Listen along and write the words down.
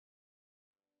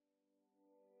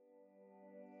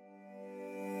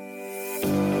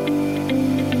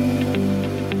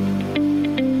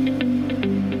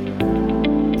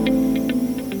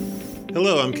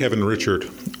I'm Kevin Richard.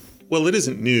 Well, it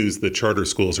isn't news that charter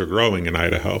schools are growing in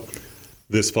Idaho.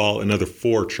 This fall, another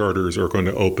 4 charters are going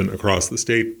to open across the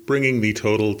state, bringing the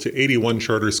total to 81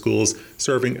 charter schools,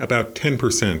 serving about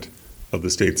 10% of the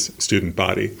state's student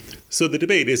body. So the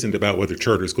debate isn't about whether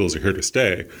charter schools are here to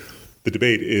stay. The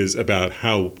debate is about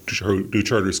how do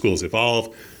charter schools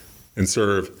evolve and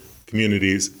serve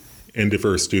communities and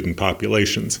diverse student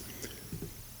populations.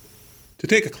 To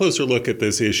take a closer look at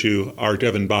this issue, our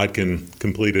Devin Bodkin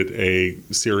completed a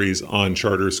series on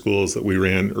charter schools that we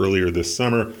ran earlier this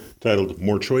summer titled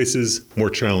More Choices,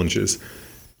 More Challenges.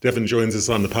 Devin joins us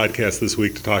on the podcast this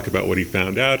week to talk about what he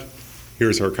found out.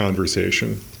 Here's our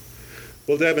conversation.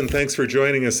 Well, Devin, thanks for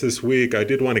joining us this week. I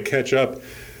did want to catch up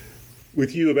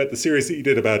with you about the series that you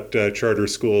did about charter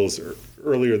schools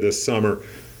earlier this summer.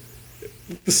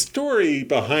 The story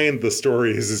behind the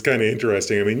stories is kind of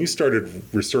interesting. I mean, you started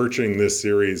researching this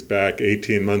series back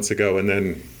 18 months ago, and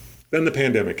then the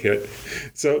pandemic hit.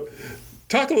 So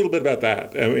talk a little bit about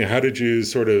that. I mean, how did you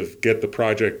sort of get the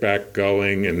project back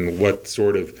going, and what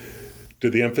sort of,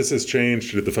 did the emphasis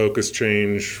change? Did the focus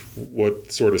change?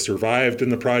 What sort of survived in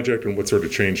the project, and what sort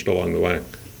of changed along the way?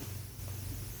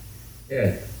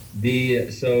 Yeah,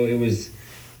 so it was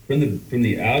from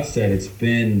the outset, it's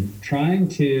been trying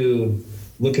to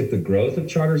look at the growth of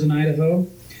charters in Idaho,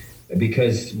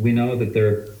 because we know that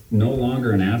they're no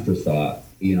longer an afterthought.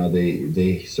 You know,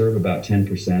 they serve about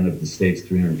 10% of the state's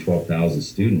 312,000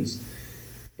 students.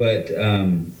 But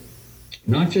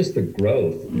not just the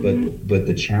growth, but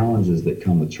the challenges that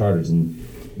come with charters. And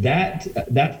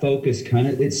that focus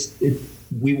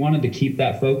we wanted to keep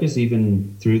that focus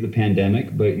even through the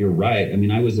pandemic, but you're right. I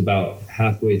mean, I was about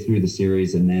halfway through the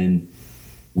series, and then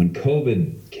when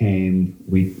COVID came,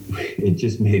 it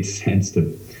just made sense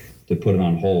to put it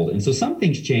on hold. And so some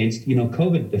things changed. You know,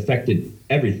 COVID affected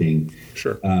everything,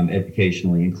 sure,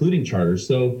 educationally, including charters.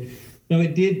 So, we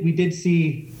did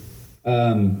see,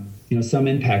 some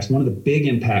impacts. One of the big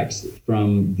impacts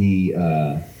from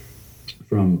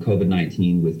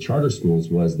COVID-19 with charter schools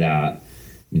was that,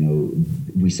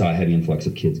 we saw a heavy influx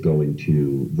of kids going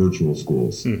to virtual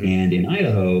schools. Mm-hmm. And in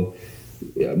Idaho,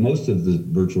 most of the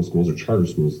virtual schools are charter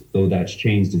schools, though that's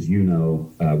changed, as you know,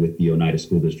 with the Oneida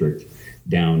School District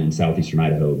down in southeastern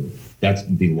Idaho. That's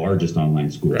the largest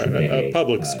online school today. A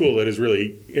public school that has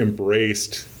really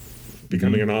embraced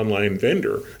becoming an online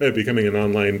vendor, becoming an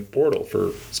online portal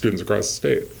for students across the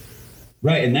state.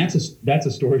 Right, and that's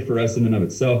a story for us in and of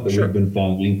itself that we've been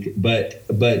following. But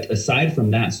aside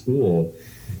from that school,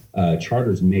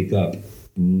 charters make up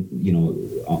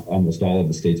almost all of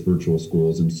the state's virtual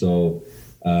schools. And so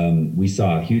we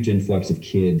saw a huge influx of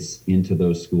kids into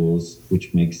those schools,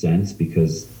 which makes sense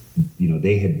because,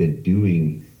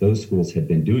 those schools had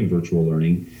been doing virtual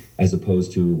learning, as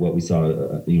opposed to what we saw,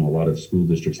 a lot of school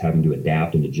districts having to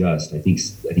adapt and adjust. I think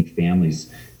families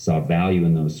saw value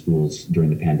in those schools during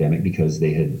the pandemic because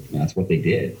that's what they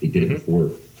did. They did it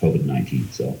before COVID-19.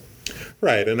 So.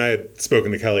 Right. And I had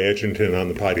spoken to Kelly Edgington on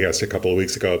the podcast a couple of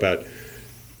weeks ago about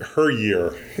her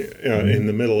year in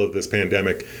the middle of this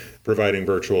pandemic, providing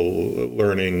virtual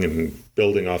learning and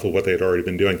building off of what they had already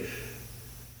been doing.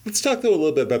 Let's talk, though, a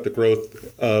little bit about the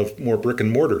growth of more brick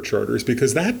and mortar charters,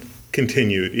 because that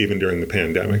continued even during the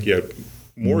pandemic. You have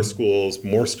more schools,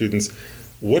 more students.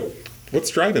 What's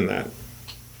driving that?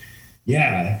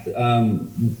 Yeah.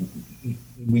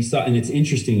 We saw, and it's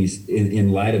interesting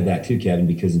in light of that too, Kevin,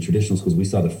 because in traditional schools, we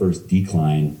saw the first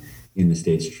decline in the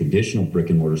state's traditional brick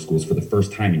and mortar schools for the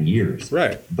first time in years.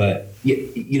 Right. But,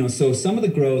 so some of the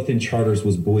growth in charters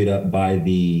was buoyed up by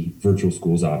the virtual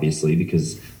schools, obviously,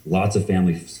 because lots of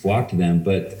families flocked to them.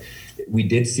 But we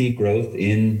did see growth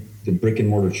in the brick and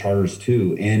mortar charters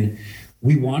too. And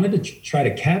we wanted to try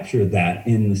to capture that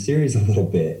in the series a little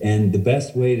bit. And the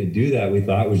best way to do that, we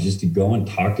thought, was just to go and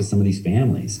talk to some of these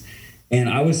families. And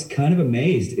I was kind of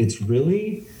amazed. It's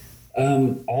really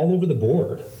all over the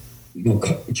board.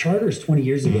 Charters 20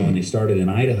 years ago when they started in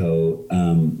Idaho,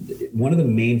 one of the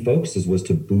main focuses was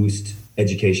to boost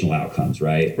educational outcomes,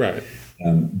 right? Right.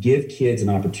 Give kids an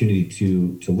opportunity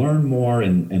to learn more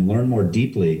and learn more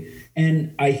deeply.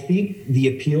 And I think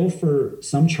the appeal for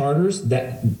some charters,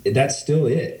 that's still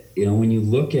it. When you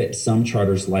look at some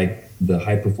charters like the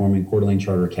high-performing Coeur d'Alene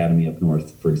Charter Academy up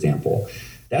north, for example,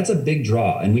 that's a big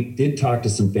draw. And we did talk to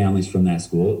some families from that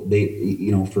school. They,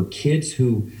 for kids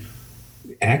who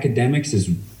academics is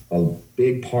a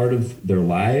big part of their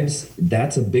lives,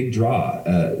 that's a big draw.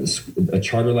 A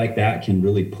charter like that can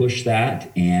really push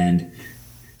that and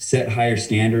set higher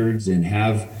standards and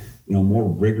have more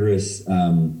rigorous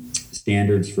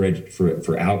standards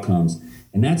for outcomes.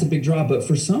 And that's a big draw. But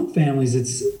for some families,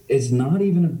 it's not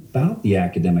even about the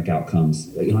academic outcomes.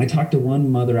 I talked to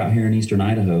one mother out here in Eastern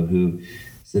Idaho who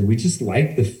said, we just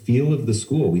like the feel of the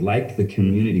school. We like the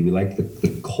community. We like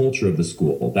the culture of the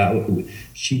school.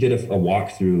 She did a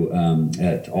walkthrough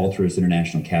at Altruist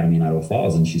International Academy in Idaho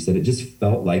Falls, and she said it just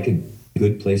felt like a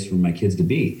good place for my kids to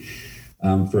be.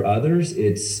 For others,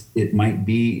 it might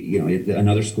be,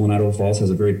 another school in Idaho Falls has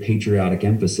a very patriotic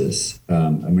emphasis,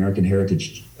 American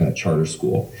Heritage Charter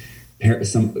School.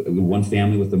 One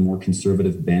family with a more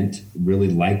conservative bent really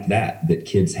liked that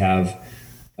kids have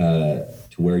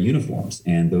to wear uniforms,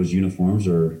 and those uniforms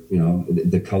are,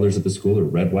 the colors of the school are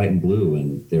red, white, and blue,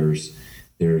 and there's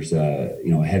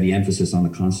a heavy emphasis on the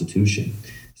Constitution.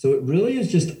 So it really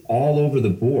is just all over the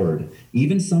board.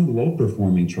 Even some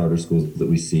low-performing charter schools that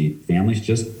we see, families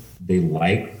they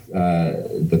like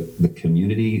the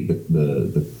community,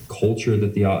 the culture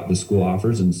that the school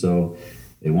offers, and so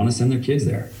they want to send their kids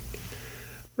there.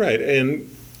 Right, and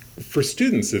for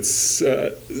students, it's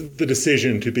the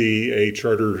decision to be a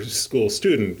charter school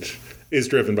student is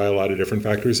driven by a lot of different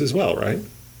factors as well, right?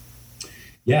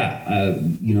 Yeah, a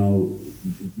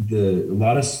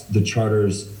lot of the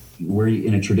charters, where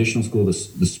in a traditional school, the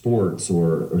sports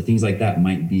or things like that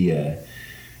might be a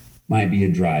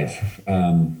drive.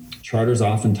 Charters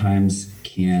oftentimes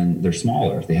they're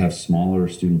smaller. They have smaller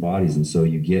student bodies, and so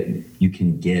you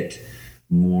can get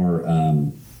more,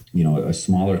 a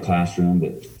smaller classroom.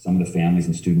 But some of the families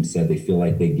and students said they feel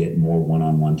like they get more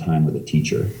one-on-one time with a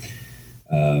teacher.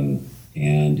 And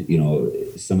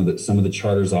some of the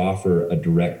charters offer a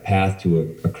direct path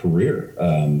to a career.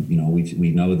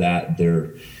 We know that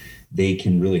they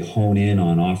can really hone in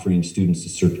on offering students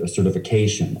a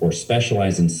certification or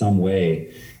specialize in some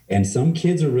way. And some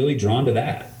kids are really drawn to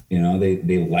that.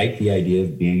 They like the idea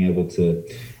of being able to,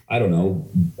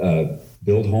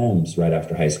 build homes right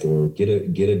after high school, or get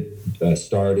a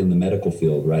start in the medical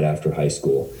field right after high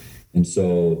school. And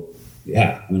so,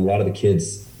 a lot of the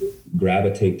kids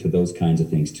gravitate to those kinds of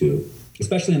things too,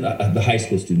 especially in the high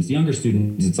school students. The younger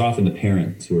students, it's often the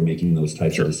parents who are making those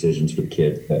types of decisions for the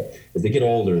kids. But as they get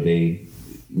older, they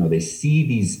see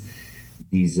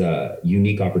these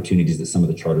unique opportunities that some of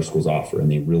the charter schools offer,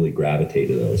 and they really gravitate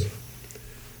to those.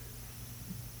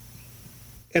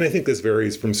 And I think this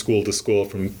varies from school to school,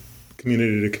 from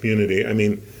community to community. I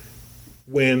mean,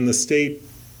 when the state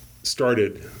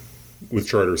started with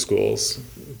charter schools,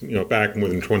 back more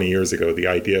than 20 years ago, the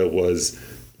idea was,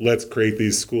 let's create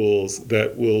these schools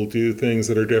that will do things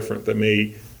that are different, that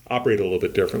may operate a little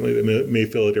bit differently, that may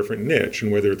fill a different niche.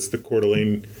 And whether it's the Coeur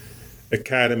d'Alene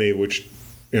Academy, which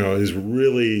is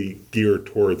really geared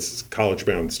towards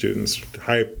college-bound students,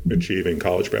 high-achieving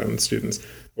college-bound students,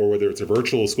 or whether it's a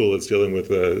virtual school that's dealing with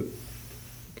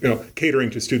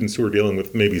catering to students who are dealing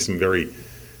with maybe some very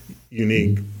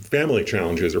unique family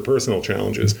challenges or personal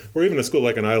challenges, or even a school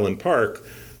like an Island Park,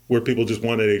 where people just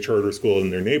wanted a charter school in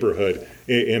their neighborhood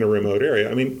in a remote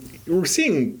area. I mean, we're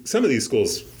seeing some of these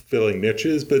schools filling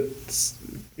niches, but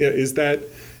is that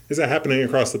happening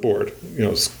across the board?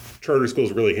 Charter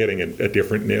schools really hitting a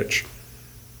different niche.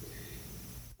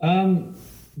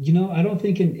 I don't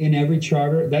think in every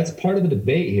charter. That's part of the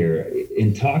debate here.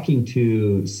 In talking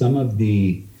to some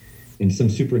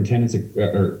superintendents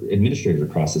or administrators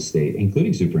across the state,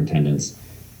 including superintendents,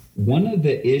 one of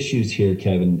the issues here,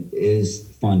 Kevin, is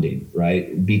funding,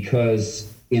 right?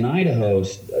 Because in Idaho,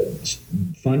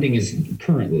 funding is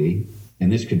currently,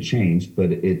 and this could change,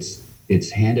 but it's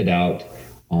handed out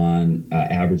on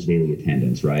average daily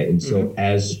attendance, right? And so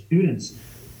as students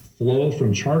flow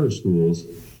from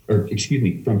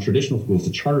from traditional schools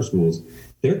to charter schools,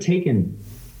 they're taking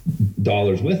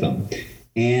dollars with them.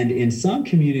 And in some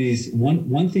communities,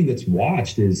 one thing that's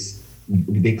watched is,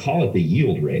 they call it the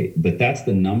yield rate, but that's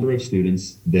the number of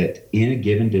students that in a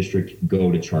given district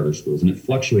go to charter schools, and it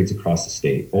fluctuates across the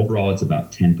state. Overall, it's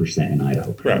about 10% in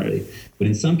Idaho currently. Right. But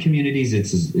in some communities,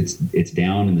 it's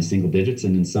down in the single digits,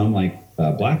 and in some, like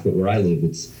Blackfoot, where I live,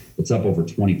 it's up over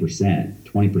 20%.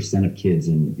 20% of kids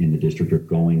in the district are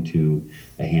going to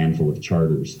a handful of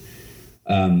charters.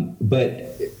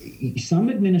 But some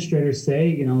administrators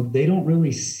say, they don't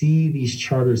really see these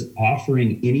charters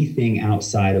offering anything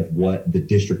outside of what the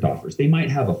district offers. They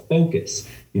might have a focus,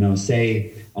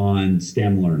 say on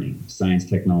STEM learning, science,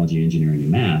 technology, engineering,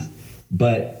 and math.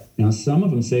 But some of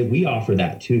them say we offer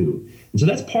that too. And so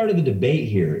that's part of the debate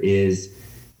here is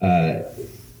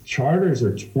charters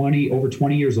are over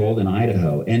 20 years old in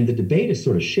Idaho. And the debate has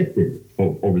sort of shifted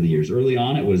over the years. Early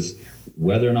on, it was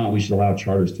whether or not we should allow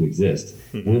charters to exist.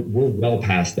 We're well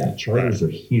past that. Charters are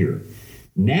here.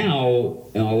 Now,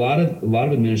 a lot of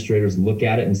administrators look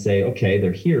at it and say, okay,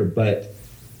 they're here, but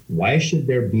why should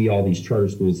there be all these charter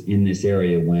schools in this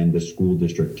area when the school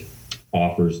district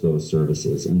offers those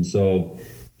services? And so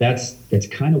that's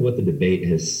kind of what the debate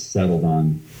has settled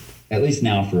on, at least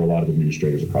now for a lot of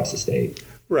administrators across the state.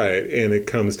 Right. And it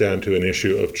comes down to an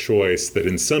issue of choice, that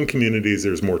in some communities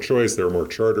there's more choice, there are more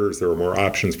charters, there are more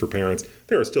options for parents.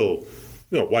 There are still,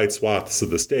 wide swaths of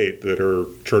the state that are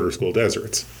charter school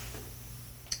deserts.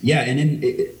 Yeah, and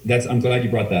I'm glad you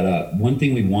brought that up. One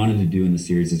thing we wanted to do in the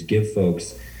series is give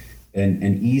folks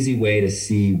an easy way to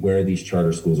see where these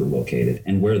charter schools are located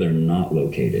and where they're not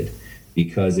located,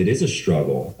 because it is a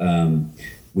struggle.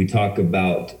 We talk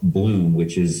about Bloom,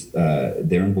 which is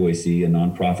there in Boise, a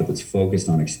nonprofit that's focused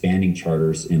on expanding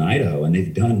charters in Idaho. And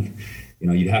they've done,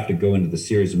 you'd have to go into the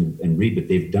series and read, but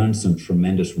they've done some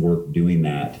tremendous work doing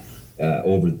that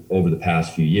over the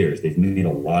past few years. They've made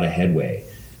a lot of headway.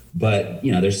 But,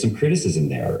 there's some criticism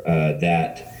there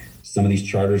that some of these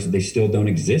charters, they still don't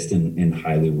exist in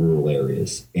highly rural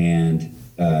areas. And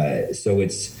so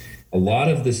it's a lot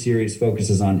of the series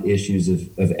focuses on issues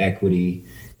of equity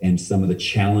and some of the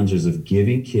challenges of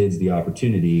giving kids the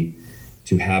opportunity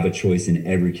to have a choice in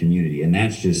every community. And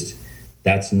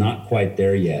that's not quite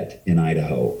there yet in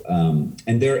Idaho.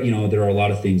 And there are a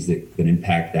lot of things that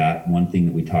impact that. One thing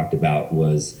that we talked about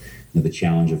was the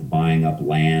challenge of buying up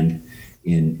land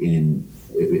in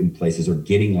places, or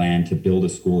getting land to build a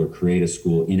school or create a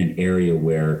school in an area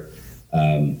where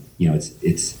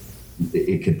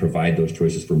it could provide those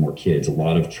choices for more kids. A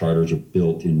lot of charters are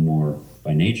built in more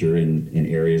by nature in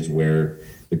areas where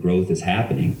the growth is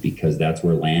happening, because that's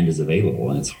where land is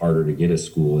available, and it's harder to get a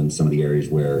school in some of the areas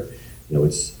where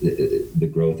the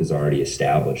growth is already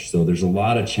established. So there's a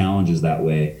lot of challenges that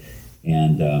way,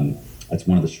 and that's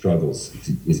one of the struggles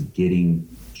is getting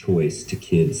choice to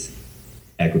kids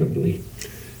equitably.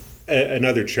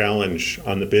 Another challenge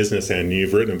on the business end,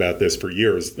 you've written about this for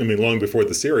years, long before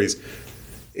the series,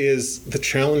 is the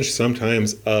challenge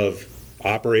sometimes of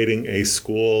operating a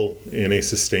school in a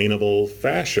sustainable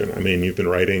fashion. You've been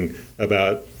writing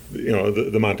about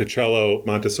the Monticello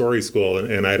Montessori school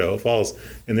in Idaho Falls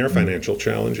and their financial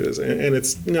challenges, and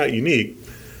it's not unique.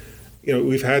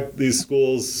 We've had these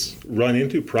schools run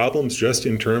into problems just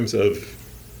in terms of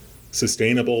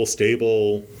sustainable,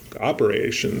 stable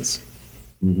operations.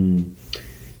 Mm-hmm.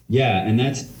 Yeah, and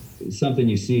that's something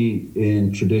you see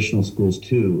in traditional schools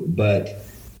too, but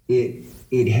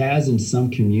it has in some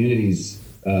communities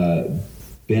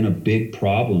been a big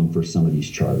problem for some of these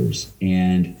charters,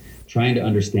 and trying to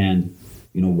understand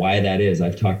why that is.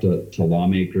 I've talked to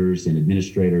lawmakers and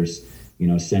administrators.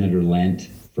 Senator Lent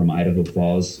from Idaho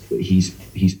Falls,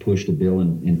 he's pushed a bill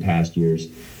in past years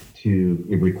to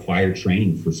require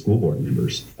training for school board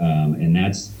members, and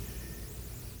that's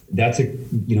a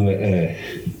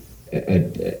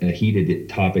heated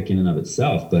topic in and of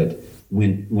itself. But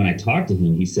when I talked to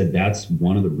him, he said that's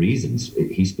one of the reasons.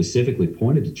 He specifically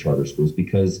pointed to charter schools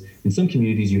because in some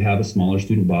communities you have a smaller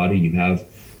student body, you have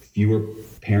fewer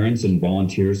parents and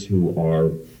volunteers who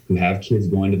have kids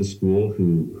going to the school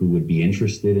who would be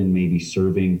interested in maybe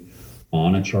serving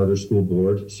on a charter school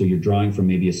board. So you're drawing from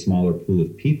maybe a smaller pool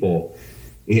of people.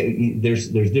 There's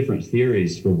different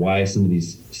theories for why some of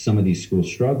these schools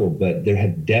struggle, but there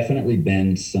have definitely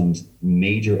been some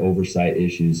major oversight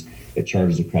issues at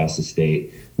charters across the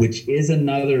state, which is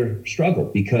another struggle,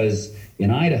 because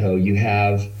in Idaho you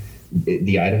have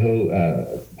the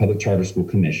Idaho Public Charter School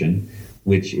Commission,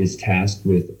 which is tasked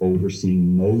with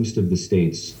overseeing most of the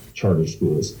state's charter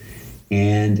schools.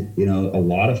 And a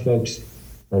lot of folks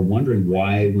are wondering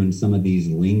why, when some of these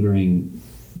lingering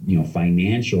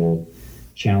financial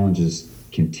challenges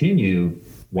continue,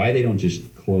 why they don't just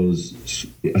close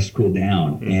a school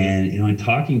down. Mm-hmm. And in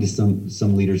talking to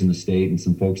some leaders in the state and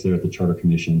some folks there at the Charter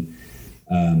Commission,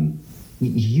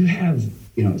 you have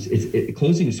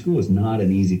closing a school is not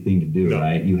an easy thing to do, no.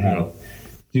 Right? You have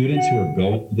students who are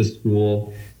going to the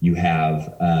school. You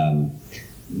have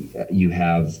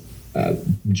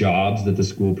jobs that the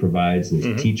school provides. There's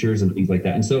mm-hmm. teachers and things like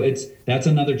that. And so that's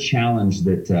another challenge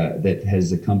that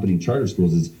has accompanied charter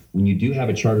schools, is when you do have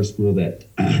a charter school that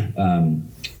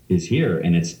is here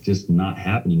and it's just not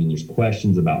happening, and there's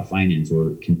questions about finance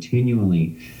or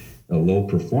continually a low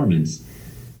performance.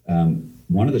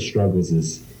 One of the struggles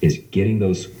is getting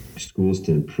those schools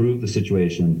to improve the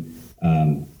situation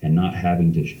and not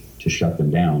having to shut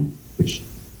them down, which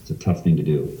is a tough thing to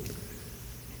do.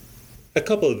 A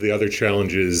couple of the other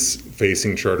challenges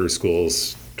facing charter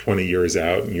schools 20 years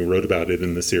out, and you wrote about it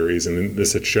in the series, and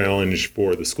this is a challenge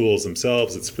for the schools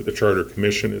themselves, it's for the Charter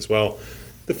Commission as well.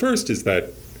 The first is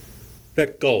that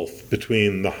gulf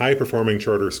between the high-performing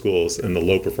charter schools and the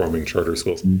low-performing charter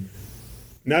schools. Mm-hmm.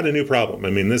 not a new problem. I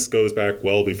mean, this goes back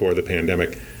well before the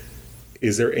pandemic.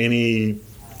 Is there any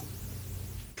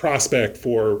prospect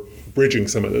for bridging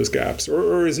some of those gaps,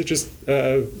 or is it just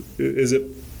is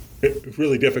it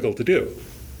really difficult to do?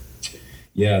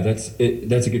 Yeah, that's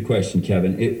a good question,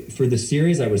 Kevin. For the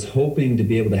series, I was hoping to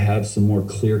be able to have some more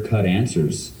clear-cut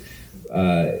answers.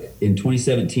 In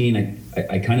 2017,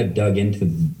 I kind of dug into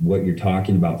what you're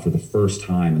talking about for the first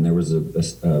time, and there was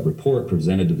a report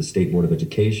presented to the State Board of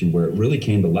Education where it really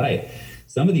came to light.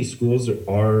 Some of these schools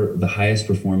are the highest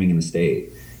performing in the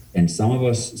state, and some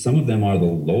of them are the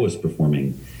lowest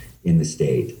performing in the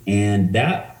state. And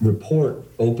that report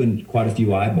opened quite a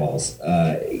few eyeballs.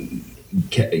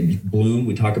 Bloom,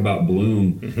 we talk about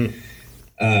Bloom.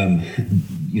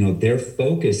 Mm-hmm. Their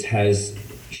focus has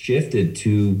shifted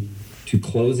to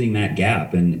closing that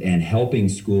gap and helping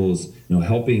schools,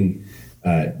 helping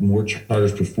more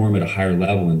charters perform at a higher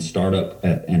level and start up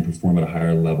and perform at a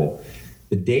higher level.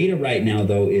 The data right now,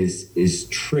 though, is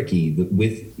tricky.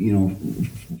 With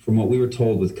from what we were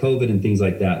told with COVID and things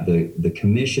like that, the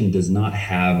commission does not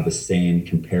have the same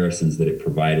comparisons that it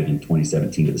provided in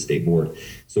 2017 to the state board.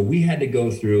 So we had to go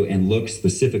through and look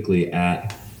specifically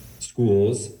at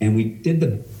schools, and we did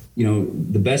the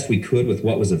best we could with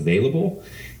what was available.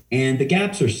 And the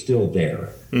gaps are still there,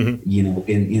 mm-hmm.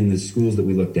 In the schools that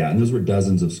we looked at. And those were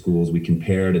dozens of schools we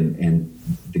compared, and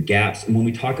the gaps. And when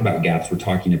we talk about gaps, we're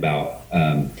talking about,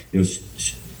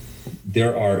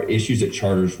 there are issues at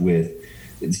charters with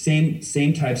the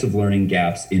same types of learning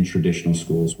gaps in traditional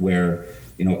schools where,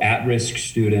 at-risk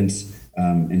students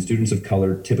and students of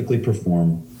color typically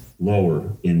perform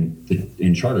lower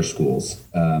in charter schools.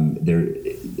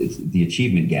 It's the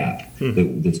achievement gap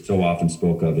that's so often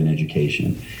spoke of in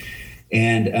education.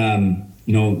 And,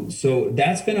 so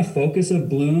that's been a focus of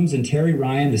Bloom's, and Terry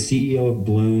Ryan, the CEO of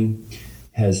Bloom,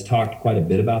 has talked quite a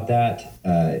bit about that.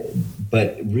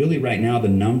 But really right now, the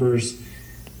numbers,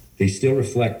 they still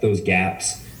reflect those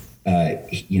gaps.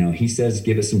 He says,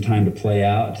 give it some time to play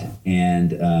out.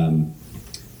 And,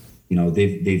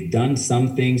 they've done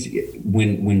some things.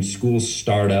 When schools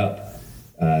start up,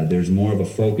 there's more of a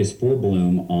focus for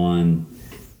Bloom on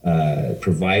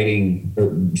providing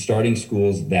or starting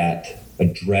schools that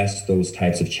address those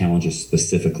types of challenges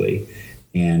specifically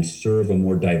and serve a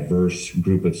more diverse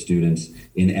group of students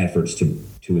in efforts to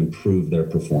improve their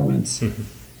performance. Mm-hmm.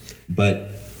 But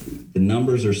the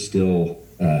numbers are still,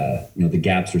 the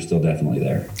gaps are still definitely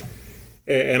there.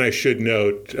 And I should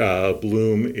note,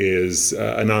 Bloom is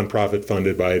a nonprofit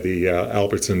funded by the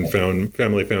Albertson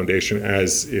Family Foundation,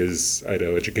 as is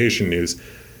Idaho Education News.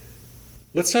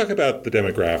 Let's talk about the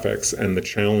demographics and the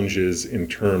challenges in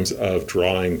terms of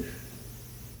drawing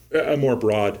a more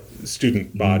broad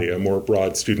student body, a more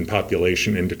broad student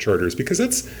population into charters, because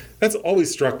that's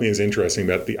always struck me as interesting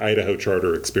about the Idaho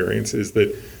charter experience, is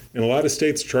that in a lot of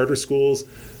states, charter schools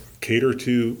cater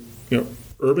to,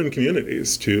 urban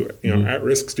communities, to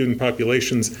at-risk student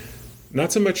populations.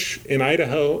 Not so much in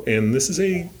Idaho, and this is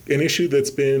an issue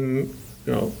that's been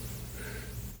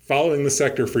following the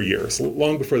sector for years,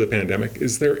 long before the pandemic.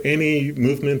 Is there any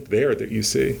movement there that you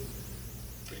see?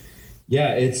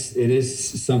 Yeah, it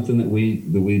is something that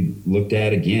we looked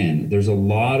at again. There's a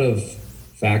lot of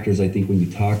factors, I think, when you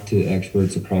talk to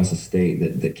experts across the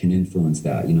state that can influence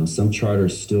that. Some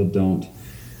charters still don't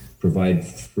provide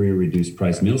free or reduced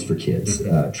price meals for kids.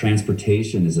 Mm-hmm.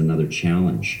 Transportation is another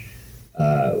challenge.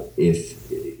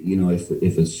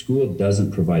 If a school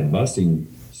doesn't provide busing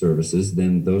services,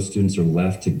 then those students are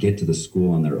left to get to the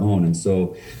school on their own. And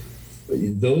so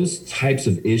those types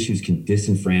of issues can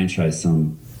disenfranchise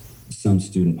some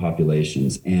student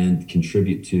populations and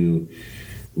contribute to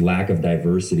lack of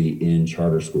diversity in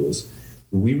charter schools.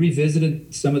 We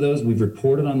revisited some of those. We've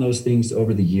reported on those things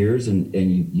over the years, and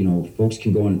folks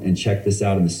can go and check this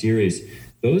out in the series.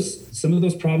 Some of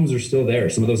those problems are still there.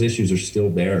 Some of those issues are still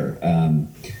there,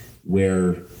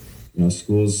 where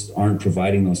schools aren't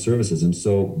providing those services. And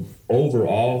so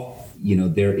overall,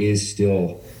 there is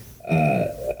still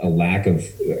a lack of,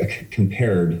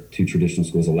 compared to traditional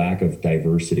schools, a lack of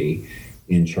diversity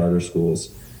in charter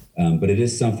schools. But it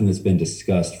is something that's been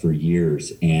discussed for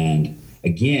years. And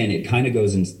again, it kind of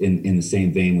goes in the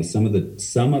same vein with some of the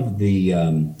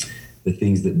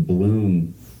things that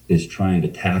Bloom is trying to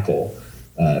tackle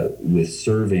with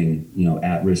serving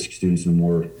at-risk students in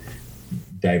more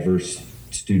diverse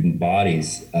student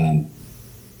bodies.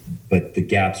 But the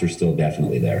gaps are still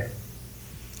definitely there.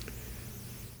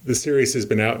 The series has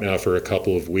been out now for a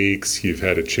couple of weeks. You've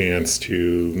had a chance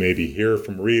to maybe hear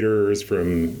from readers,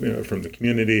 from the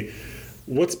community.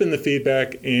 What's been the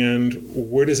feedback, and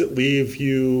where does it leave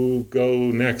you go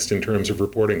next in terms of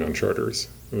reporting on charters?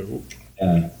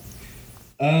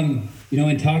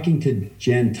 In talking to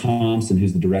Jen Thompson,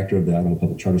 who's the director of the Idaho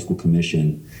Public Charter School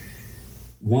Commission,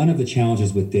 one of the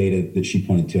challenges with data that she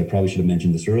pointed to, I probably should have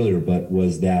mentioned this earlier, but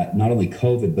was that not only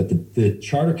COVID, but the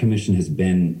Charter Commission has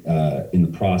been in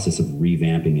the process of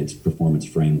revamping its performance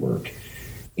framework.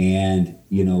 And,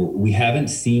 we haven't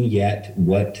seen yet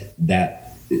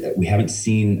we haven't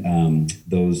seen the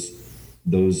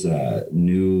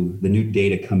new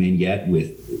data come in yet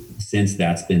since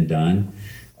that's been done.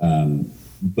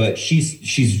 But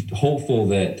she's hopeful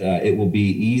that it will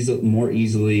be more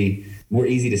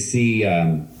easy to see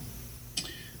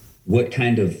what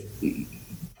kind of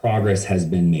progress has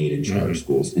been made in charter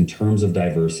schools in terms of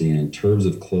diversity and in terms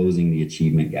of closing the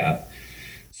achievement gap.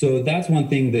 So that's one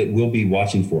thing that we'll be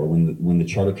watching for when the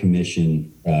Charter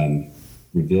Commission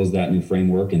reveals that new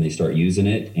framework and they start using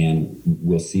it, and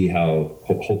we'll see how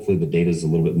hopefully the data is a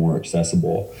little bit more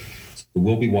accessible. So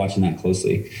we'll be watching that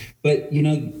closely. But,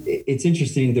 it's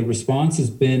interesting. The response has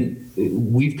been,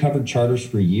 we've covered charters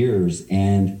for years,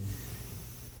 and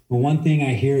the one thing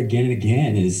I hear again and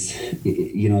again is,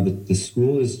 the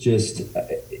school is just,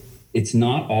 it's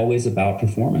not always about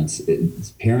performance.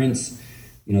 Parents,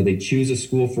 they choose a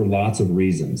school for lots of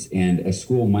reasons, and a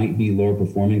school might be lower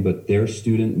performing, but their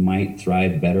student might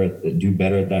thrive better, do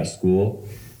better at that school,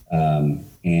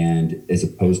 and as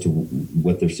opposed to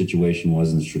what their situation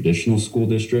was in the traditional school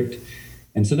district.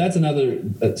 And so that's another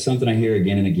something I hear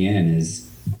again and again is,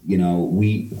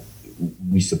 we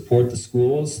support the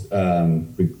schools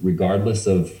regardless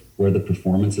of where the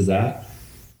performance is at.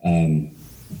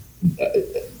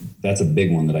 That's a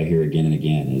big one that I hear again and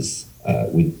again is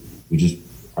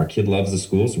our kid loves the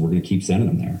school, so we're going to keep sending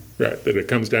them there. Right, that it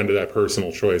comes down to that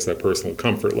personal choice, that personal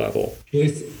comfort level.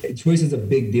 Choice is a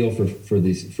big deal for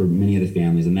many of the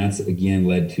families, and that's again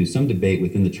led to some debate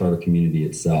within the charter community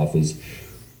itself. Is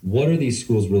what are these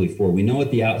schools really for? We know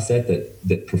at the outset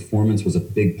that performance was a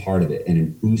big part of it, and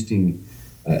in boosting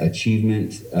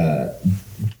achievement,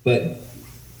 but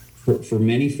for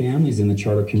many families in the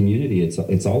charter community,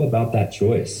 it's all about that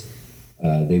choice.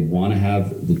 They want to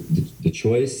have the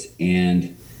choice,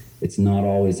 and it's not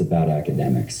always about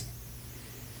academics.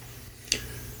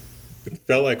 It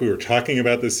felt like we were talking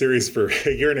about this series for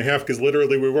a year and a half, because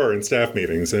literally we were in staff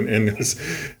meetings, and it was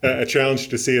a challenge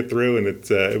to see it through. And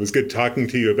it was good talking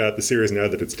to you about the series now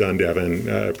that it's done, Devin.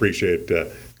 Appreciate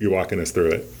you walking us through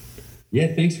it.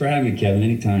 Yeah, thanks for having me, Kevin.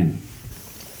 Anytime.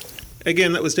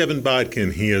 Again, that was Devin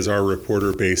Bodkin. He is our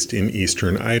reporter based in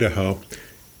eastern Idaho.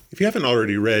 If you haven't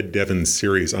already read Devin's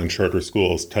series on charter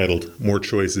schools titled More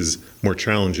Choices, More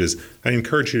Challenges, I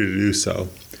encourage you to do so.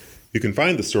 You can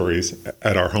find the stories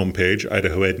at our homepage,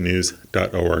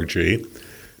 idahoednews.org.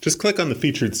 Just click on the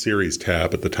Featured Series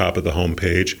tab at the top of the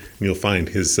homepage, and you'll find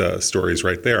his stories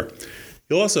right there.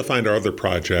 You'll also find our other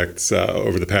projects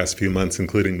over the past few months,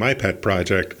 including my pet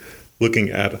project, looking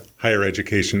at higher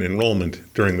education enrollment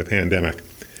during the pandemic.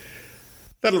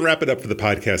 That'll wrap it up for the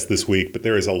podcast this week, but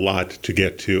there is a lot to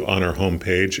get to on our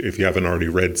homepage. If you haven't already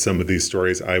read some of these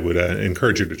stories, I would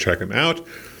encourage you to check them out.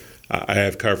 I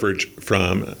have coverage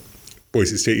from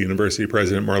Boise State University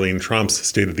President Marlene Trump's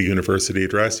State of the University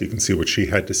address. You can see what she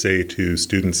had to say to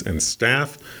students and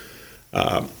staff.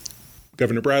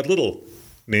 Governor Brad Little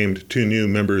named 2 new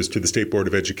members to the State Board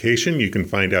of Education. You can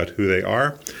find out who they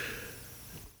are.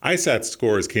 ISAT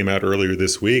scores came out earlier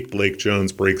this week. Blake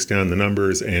Jones breaks down the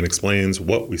numbers and explains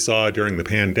what we saw during the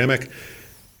pandemic,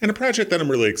 and a project that I'm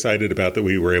really excited about that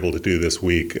we were able to do this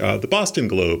week. The Boston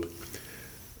Globe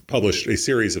published a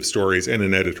series of stories and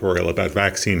an editorial about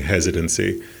vaccine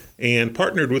hesitancy and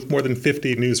partnered with more than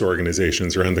 50 news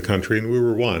organizations around the country, and we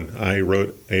were one. I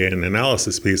wrote an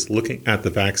analysis piece looking at the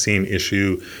vaccine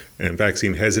issue and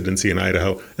vaccine hesitancy in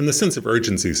Idaho and the sense of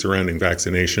urgency surrounding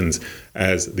vaccinations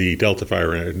as the Delta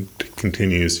variant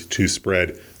continues to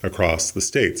spread across the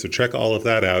state. So check all of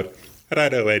that out at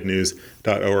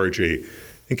idahoednews.org.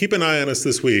 And keep an eye on us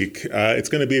this week. It's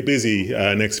going to be a busy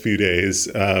next few days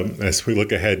as we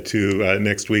look ahead to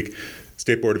next week.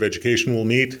 State Board of Education will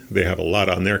meet. They have a lot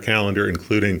on their calendar,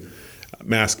 including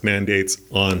mask mandates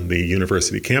on the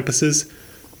university campuses.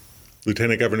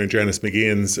 Lieutenant Governor Janice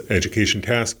McGeehan's Education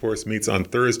Task Force meets on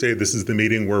Thursday. This is the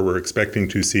meeting where we're expecting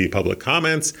to see public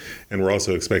comments, and we're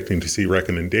also expecting to see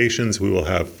recommendations. We will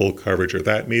have full coverage of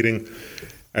that meeting.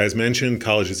 As mentioned,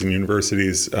 colleges and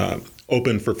universities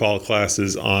open for fall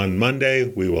classes on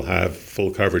Monday. We will have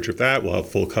full coverage of that. We'll have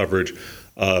full coverage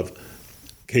of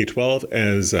K-12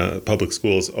 as public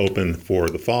schools open for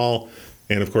the fall.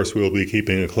 And of course, we will be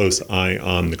keeping a close eye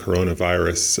on the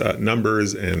coronavirus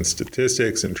numbers and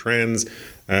statistics and trends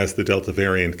as the Delta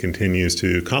variant continues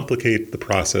to complicate the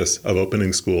process of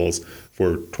opening schools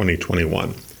for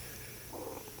 2021.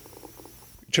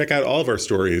 Check out all of our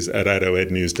stories at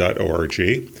idahoednews.org.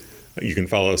 You can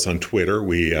follow us on Twitter.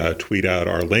 We tweet out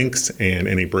our links and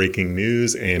any breaking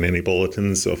news and any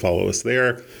bulletins, so follow us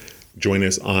there. Join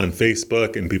us on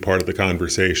Facebook and be part of the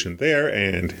conversation there.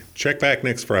 And check back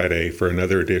next Friday for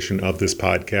another edition of this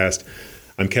podcast.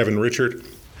 I'm Kevin Richard.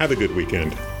 Have a good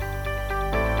weekend.